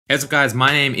Hey, what's up guys,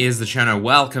 my name is the Cherno.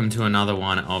 Welcome to another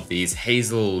one of these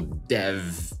Hazel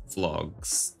Dev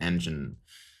Vlogs, engine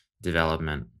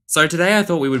development. So today I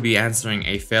thought we would be answering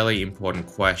a fairly important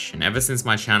question. Ever since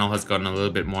my channel has gotten a little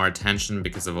bit more attention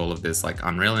because of all of this like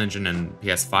Unreal Engine and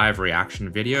PS5 reaction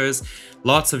videos,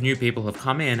 lots of new people have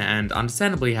come in and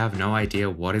understandably have no idea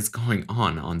what is going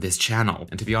on this channel.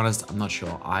 And to be honest, I'm not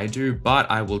sure I do, but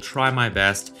I will try my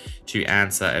best to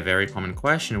answer a very common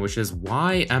question, which is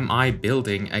why am I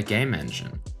building a game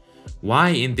engine? Why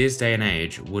in this day and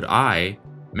age would I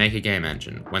make a game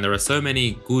engine when there are so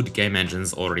many good game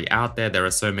engines already out there? There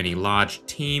are so many large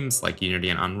teams like Unity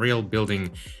and Unreal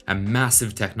building a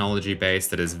massive technology base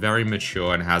that is very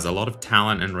mature and has a lot of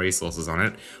talent and resources on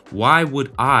it. Why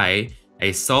would I,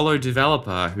 a solo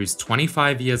developer who's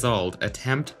 25 years old,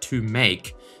 attempt to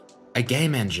make a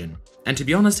game engine? And to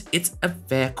be honest, it's a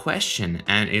fair question,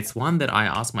 and it's one that I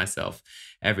ask myself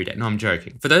every day. No, I'm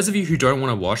joking. For those of you who don't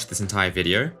want to watch this entire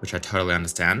video, which I totally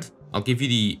understand, I'll give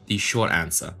you the short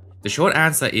answer. The short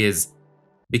answer is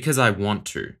because I want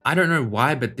to. I don't know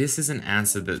why, but this is an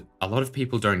answer that a lot of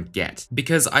people don't get.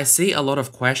 Because I see a lot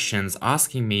of questions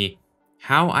asking me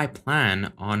how I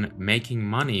plan on making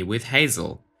money with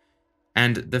Hazel.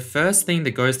 And the first thing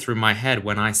that goes through my head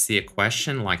when I see a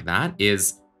question like that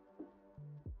is,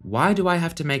 why do I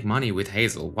have to make money with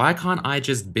Hazel? Why can't I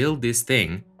just build this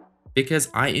thing? Because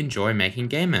I enjoy making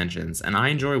game engines and I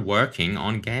enjoy working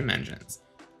on game engines.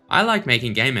 I like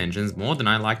making game engines more than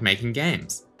I like making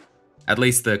games. At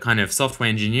least the kind of software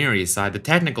engineering side, the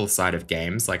technical side of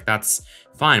games, like that's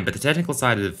fine, but the technical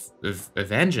side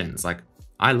of engines, like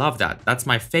I love that. That's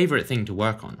my favorite thing to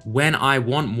work on. When I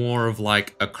want more of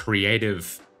like a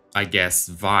creative, I guess,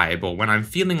 vibe, or when I'm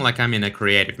feeling like I'm in a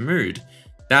creative mood,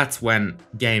 that's when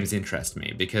games interest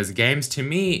me, because games to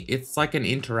me, it's like an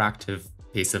interactive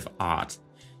piece of art.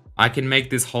 I can make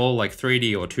this whole like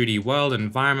 3D or 2D world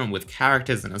environment with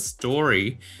characters and a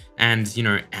story and, you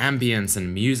know, ambience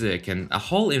and music and a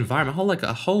whole environment,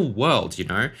 a whole world, you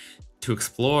know, to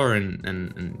explore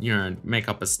and you know, make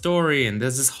up a story. And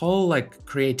there's this whole like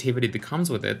creativity that comes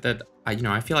with it that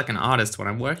I feel like an artist when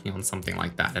I'm working on something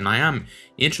like that. And I am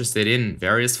interested in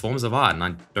various forms of art, and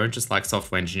I don't just like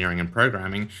software engineering and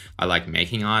programming. I like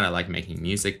making art, I like making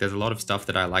music. There's a lot of stuff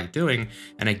that I like doing,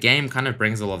 and a game kind of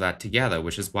brings all of that together,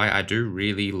 which is why I do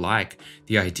really like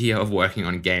the idea of working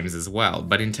on games as well.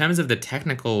 But in terms of the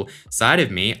technical side of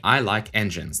me, I like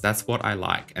engines. That's what I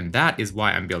like, and that is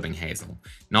why I'm building Hazel.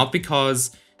 Not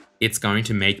because it's going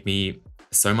to make me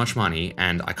so much money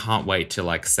and I can't wait to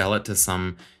like sell it to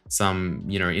some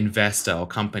you know, investor or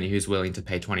company who's willing to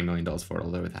pay $20 million for it.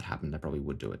 Although if that happened, I probably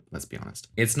would do it, let's be honest.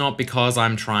 It's not because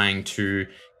I'm trying to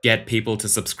get people to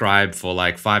subscribe for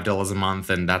like $5 a month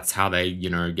and that's how they, you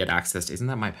know, get access to, isn't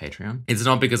that my Patreon? It's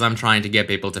not because I'm trying to get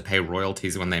people to pay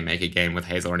royalties when they make a game with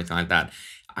Hazel or anything like that.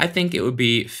 I think it would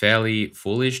be fairly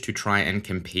foolish to try and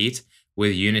compete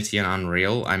with Unity and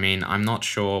Unreal. I mean, I'm not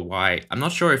sure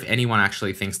if anyone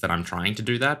actually thinks that I'm trying to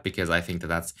do that, because I think that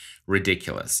that's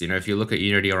ridiculous. You know, if you look at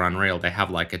Unity or Unreal, they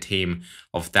have like a team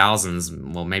of thousands,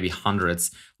 well, maybe hundreds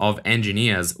of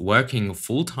engineers working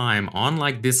full-time on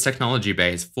like this technology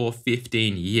base for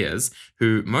 15 years,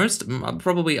 who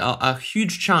probably a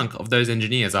huge chunk of those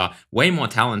engineers are way more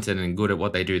talented and good at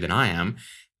what they do than I am.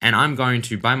 And I'm going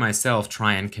to, by myself,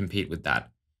 try and compete with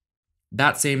that.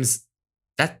 That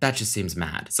just seems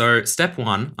mad. So step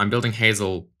one, I'm building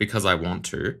Hazel because I want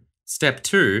to. Step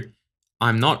two,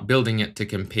 I'm not building it to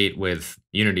compete with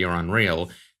Unity or Unreal.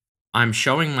 I'm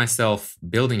showing myself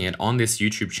building it on this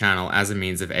YouTube channel as a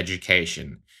means of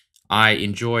education. I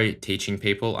enjoy teaching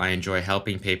people, I enjoy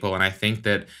helping people, and I think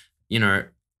that, you know,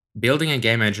 building a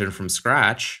game engine from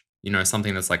scratch, you know,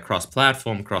 something that's like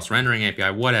cross-platform, cross-rendering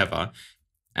API, whatever,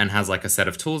 and has like a set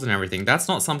of tools and everything, that's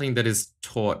not something that is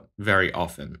taught very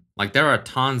often. Like there are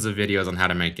tons of videos on how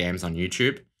to make games on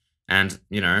YouTube, and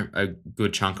you know, a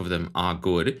good chunk of them are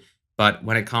good. But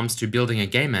when it comes to building a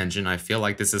game engine, I feel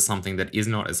like this is something that is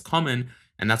not as common,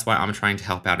 and that's why I'm trying to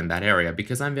help out in that area,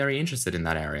 because I'm very interested in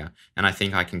that area. And I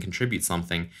think I can contribute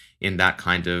something in that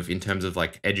kind of, in terms of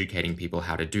like educating people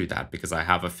how to do that, because I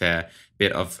have a fair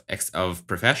bit of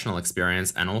professional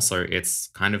experience, and also it's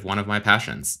kind of one of my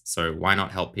passions. So why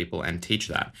not help people and teach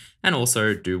that, and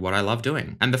also do what I love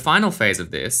doing? And the final phase of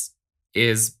this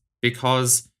is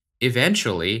because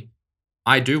eventually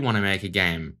I do want to make a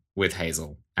game with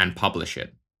Hazel and publish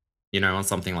it, you know, on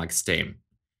something like Steam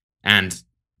and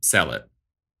sell it.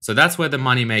 So that's where the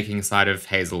money-making side of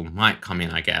Hazel might come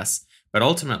in, I guess. But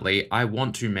ultimately, I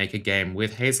want to make a game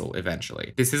with Hazel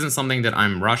eventually. This isn't something that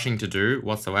I'm rushing to do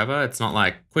whatsoever. It's not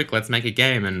like, quick, let's make a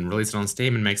game and release it on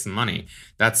Steam and make some money.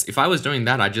 If I was doing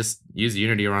that, I'd just use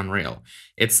Unity or Unreal.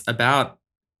 It's about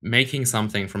making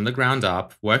something from the ground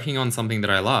up, working on something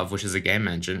that I love, which is a game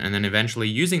engine, and then eventually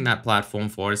using that platform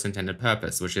for its intended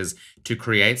purpose, which is to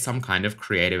create some kind of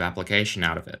creative application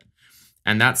out of it.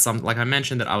 And that's like I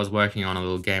mentioned that I was working on a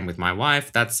little game with my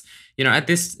wife. That's, at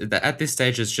this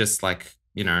stage, it's just like,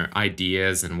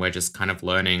 ideas, and we're just kind of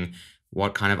learning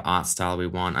what kind of art style we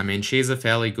want. I mean, she's a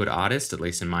fairly good artist, at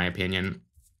least in my opinion,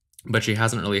 but she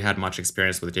hasn't really had much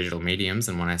experience with digital mediums.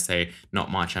 And when I say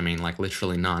not much, I mean like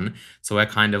literally none. So we're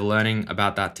kind of learning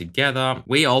about that together.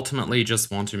 We ultimately just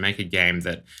want to make a game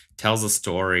that tells a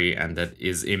story and that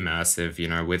is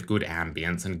immersive, with good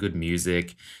ambience and good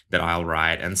music that I'll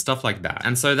write and stuff like that.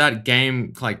 And so that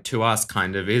game, like, to us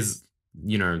kind of is,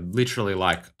 literally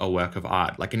like a work of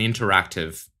art, like an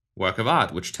interactive work of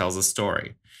art, which tells a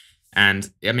story. And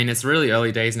I mean, it's really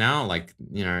early days now. Like,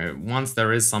 once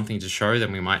there is something to show,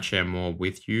 then we might share more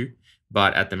with you.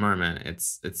 But at the moment,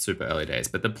 it's super early days.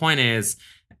 But the point is,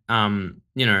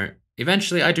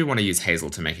 eventually I do want to use Hazel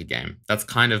to make a game. That's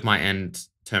kind of my end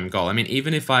term goal. I mean,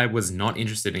 even if I was not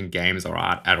interested in games or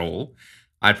art at all,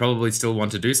 I'd probably still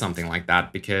want to do something like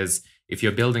that, because if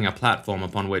you're building a platform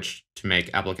upon which to make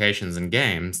applications and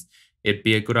games, it'd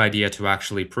be a good idea to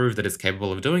actually prove that it's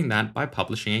capable of doing that by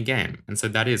publishing a game. And so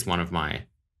that is one of my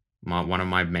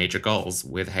major goals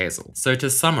with Hazel. So to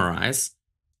summarize,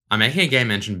 I'm making a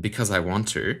game engine because I want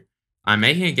to. I'm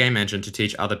making a game engine to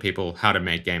teach other people how to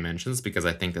make game engines, because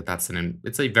I think that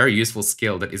it's a very useful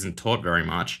skill that isn't taught very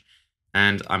much.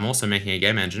 And I'm also making a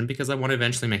game engine because I want to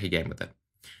eventually make a game with it.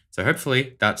 So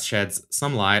hopefully that sheds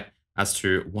some light as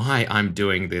to why I'm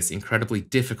doing this incredibly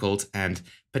difficult and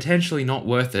potentially not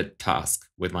worth it task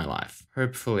with my life.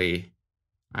 Hopefully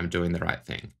I'm doing the right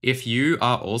thing. If you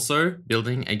are also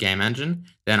building a game engine,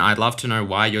 then I'd love to know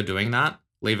why you're doing that.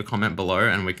 Leave a comment below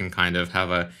and we can kind of have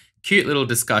a cute little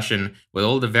discussion with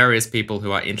all the various people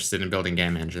who are interested in building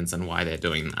game engines and why they're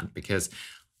doing that. Because,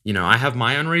 I have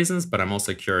my own reasons, but I'm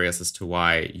also curious as to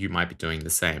why you might be doing the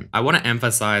same. I want to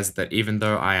emphasize that even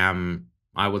though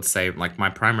I would say, like, my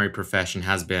primary profession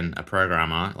has been a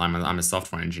programmer, I'm a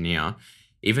software engineer.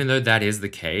 Even though that is the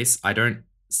case, I don't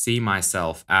see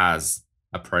myself as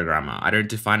a programmer. I don't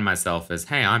define myself as,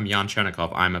 hey, I'm Jan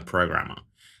Chernikov, I'm a programmer.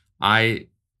 As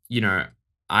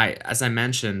I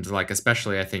mentioned, like,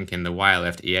 especially I think in the Why I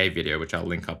Left EA video, which I'll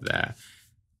link up there,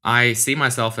 I see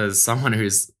myself as someone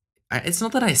it's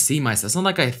not that I see myself, it's not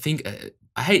like I think,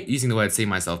 I hate using the word see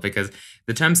myself, because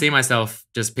the term see myself,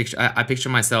 I picture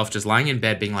myself just lying in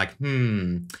bed being like,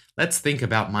 let's think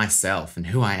about myself and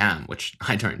who I am, which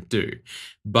I don't do.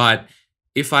 But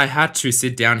if I had to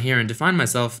sit down here and define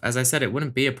myself, as I said, it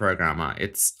wouldn't be a programmer.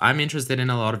 I'm interested in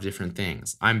a lot of different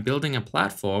things. I'm building a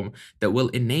platform that will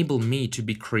enable me to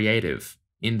be creative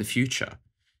in the future.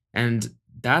 And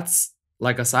that's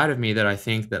like a side of me that I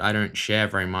think that I don't share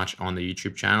very much on the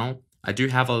YouTube channel. I do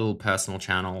have a little personal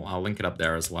channel. I'll link it up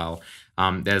there as well.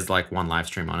 There's like one live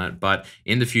stream on it, but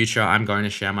in the future, I'm going to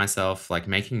share myself like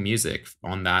making music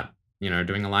on that,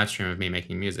 doing a live stream of me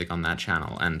making music on that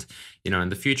channel. And, in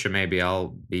the future, maybe I'll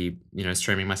be,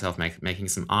 streaming myself making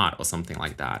some art or something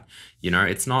like that.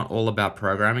 It's not all about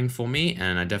programming for me,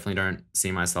 and I definitely don't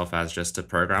see myself as just a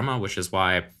programmer, which is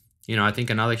why, I think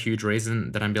another huge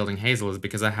reason that I'm building Hazel is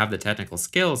because I have the technical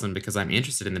skills, and because I'm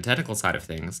interested in the technical side of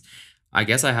things. I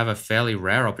guess I have a fairly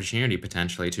rare opportunity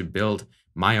potentially to build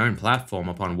my own platform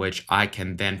upon which I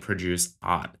can then produce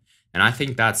art. And I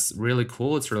think that's really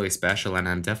cool. It's really special, and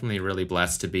I'm definitely really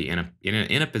blessed to be in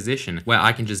a position where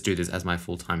I can just do this as my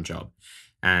full-time job.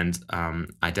 And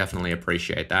I definitely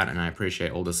appreciate that, and I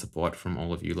appreciate all the support from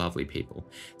all of you lovely people.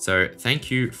 So thank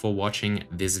you for watching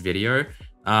this video.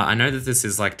 I know that this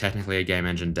is like technically a game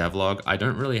engine devlog. I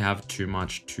don't really have too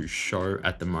much to show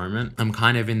at the moment. I'm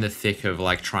kind of in the thick of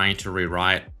like trying to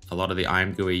rewrite a lot of the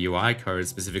IMGUI UI code,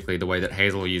 specifically the way that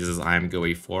Hazel uses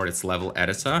IMGUI for its level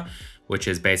editor, which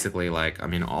is basically like, I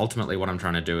mean, ultimately what I'm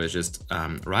trying to do is just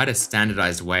write a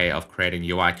standardized way of creating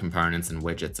UI components and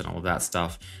widgets and all of that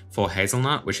stuff for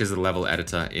Hazelnut, which is a level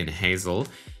editor in Hazel.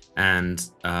 And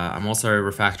I'm also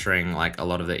refactoring like a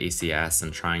lot of the ECS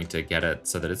and trying to get it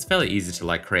so that it's fairly easy to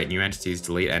like create new entities,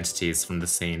 delete entities from the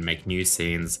scene, make new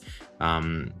scenes.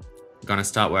 Gonna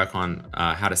start work on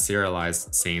how to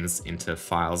serialize scenes into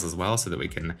files as well, so that we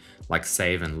can like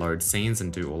save and load scenes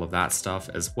and do all of that stuff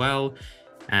as well.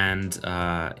 And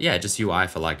yeah, just UI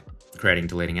for like creating,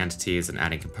 deleting entities and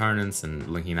adding components and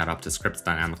linking that up to scripts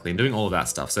dynamically and doing all of that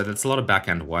stuff. So that's a lot of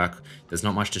back-end work. There's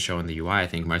not much to show in the UI. I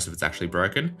think most of it's actually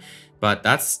broken, but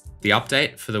that's the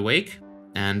update for the week.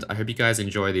 And I hope you guys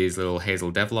enjoy these little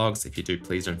Hazel devlogs. If you do,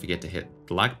 please don't forget to hit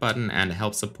the like button and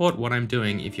help support what I'm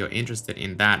doing if you're interested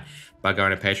in that by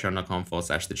going to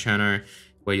patreon.com/the Cherno,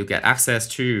 where you'll get access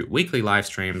to weekly live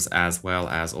streams as well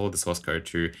as all the source code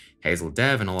to Hazel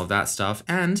Dev and all of that stuff.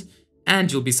 And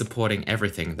you'll be supporting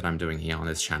everything that I'm doing here on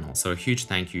this channel. So a huge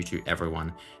thank you to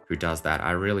everyone who does that.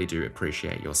 I really do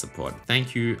appreciate your support.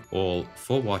 Thank you all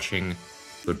for watching.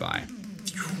 Goodbye.